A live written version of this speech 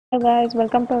Hi guys,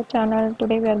 welcome to our channel.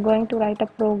 Today we are going to write a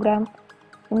program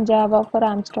in Java for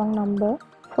Armstrong number.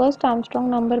 First, Armstrong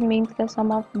number means the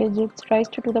sum of digits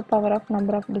raised to the power of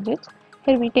number of digits.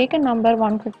 Here we take a number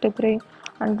 153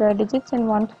 and the digits in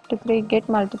 153 get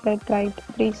multiplied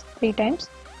three times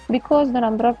because the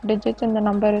number of digits in the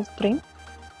number is 3.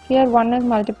 Here 1 is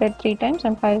multiplied 3 times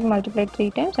and 5 is multiplied 3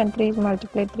 times and 3 is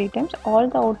multiplied 3 times. All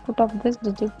the output of this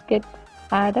digits get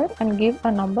added and give a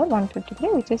number 153,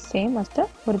 which is same as the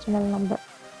original number.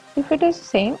 If it is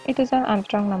same, it is an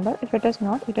Armstrong number. If it is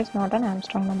not, it is not an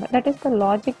Armstrong number. That is the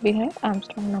logic behind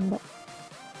Armstrong number.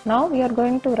 Now we are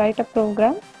going to write a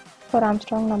program for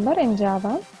Armstrong number in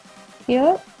Java.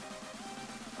 Here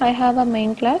I have a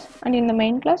main class, and in the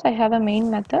main class I have a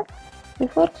main method.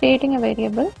 Before creating a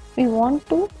variable, we want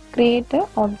to create an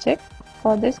object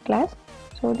for this class,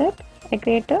 so that I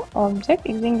create an object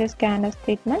using the scanner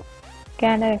statement.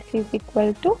 Scanner f is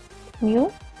equal to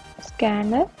new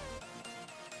scanner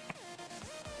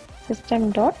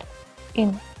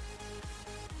system.in.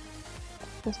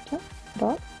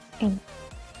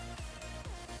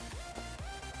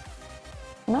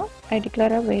 Now I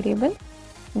declare a variable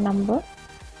number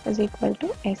is equal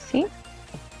to sc.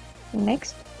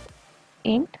 Next,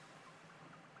 int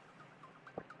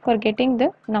for getting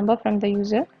the number from the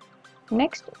user.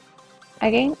 Next,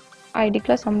 again I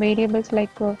declare some variables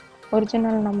like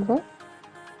original number,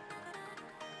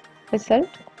 result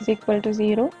is equal to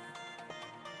 0,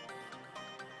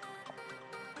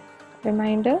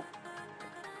 reminder,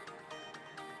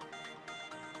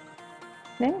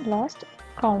 then last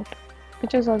count,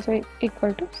 which is also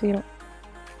equal to 0.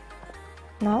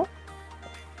 Now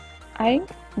I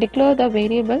declare the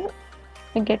variable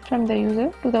I get from the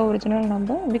user to the original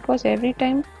number, because every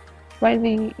time while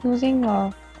we using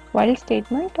while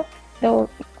statement, the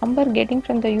number getting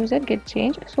from the user get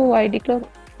changed, so I declare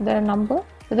the number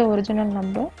to the original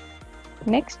number.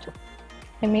 Next,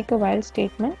 I make a while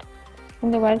statement. In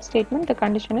the while statement, the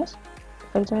condition is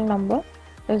original number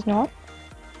is not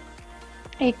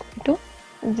equal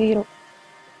to 0.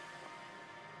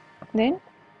 Then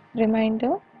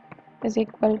remainder is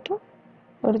equal to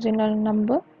original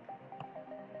number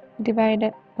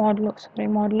divided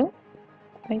modulo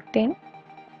by 10.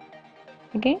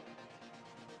 Again,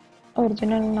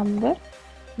 original number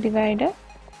divided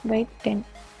by 10,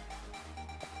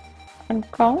 and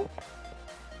count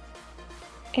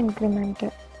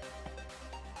incremental.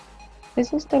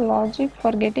 This is the logic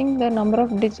for getting the number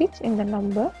of digits in the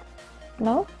number.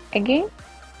 Now again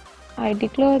I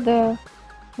declare the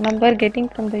number getting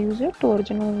from the user to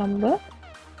original number,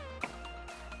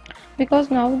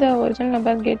 because now the original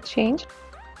number get changed,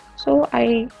 so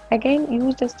I again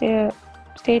use the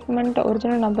statement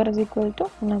original number is equal to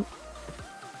num.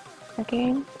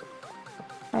 Again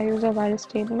I use a while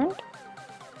statement.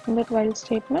 In that while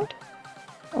statement,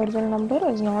 original number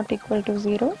is not equal to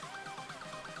 0,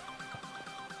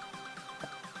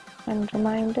 and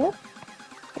remainder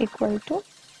equal to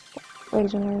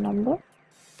original number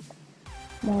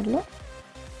modulo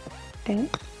 10.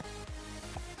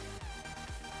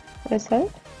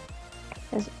 Result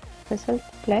is result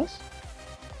plus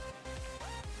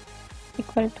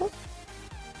equal to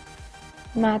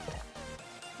math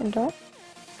dot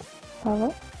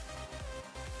power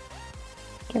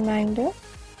reminder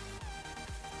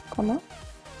comma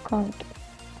count.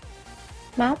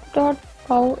 Math dot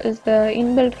pow is the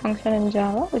inbuilt function in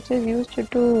Java, which is used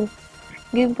to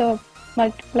give the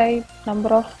multiplied number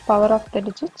of power of the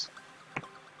digits.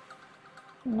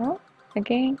 Now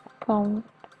again count,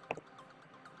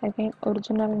 again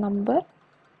original number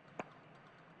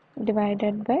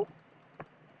divided by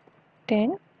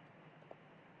 10.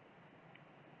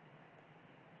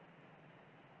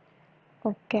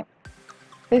 Okay,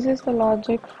 this is the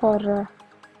logic for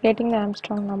getting the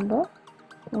Armstrong number.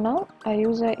 Now I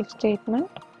use a if statement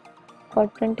for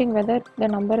printing whether the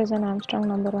number is an Armstrong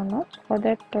number or not. For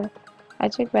that I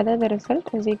check whether the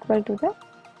result is equal to the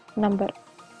number,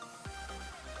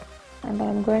 and I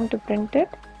am going to print it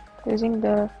using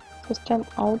the system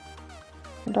out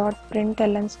dot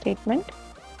println statement.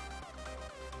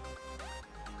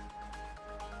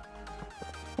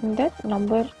 In that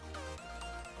number,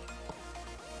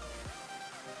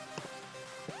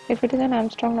 if it is an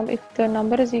Armstrong number, if the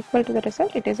number is equal to the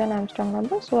result, it is an Armstrong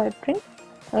number, so I print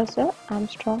as a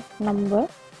Armstrong number.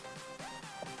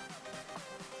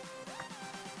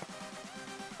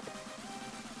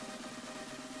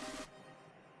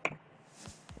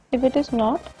 If it is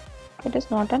not, it is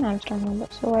not an Armstrong number,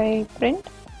 so I print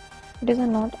it is a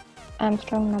not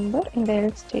Armstrong number in the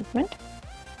else statement.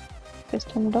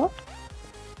 System dot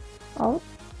out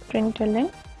println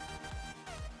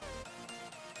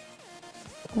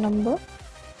number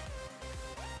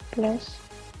plus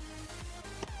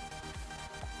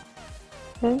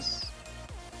is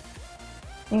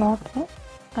not an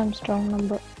Armstrong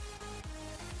number.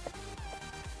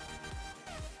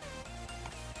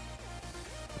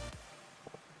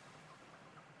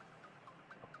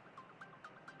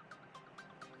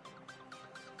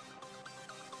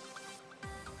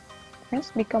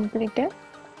 Yes, we completed.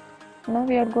 Now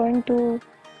we are going to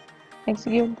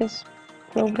execute this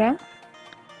program.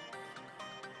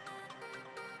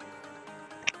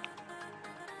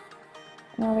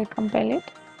 Now I compile it.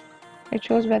 It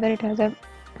shows whether it has a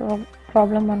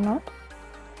problem or not.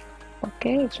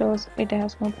 Okay, it shows it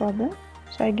has no problem.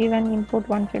 So I give an input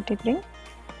 153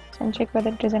 and check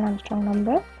whether it is an Armstrong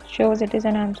number. It shows it is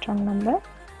an Armstrong number.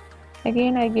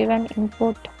 Again I give an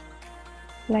input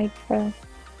like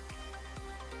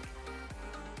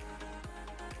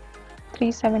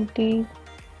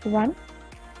 371,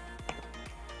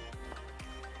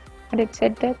 and it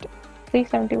said that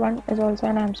 371 is also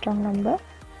an Armstrong number.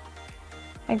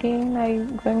 Again I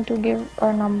am going to give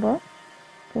a number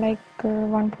like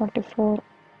 144.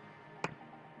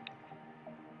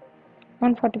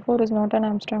 144 is not an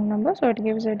Armstrong number, so it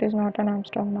gives it is not an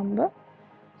Armstrong number.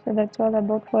 So that's all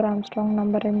about for Armstrong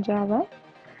number in Java.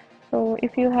 So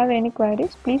if you have any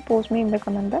queries, please post me in the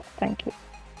comment box. Thank you.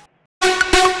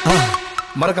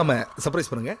 மறக்காம surprise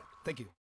பண்ணுங்க. Thank you.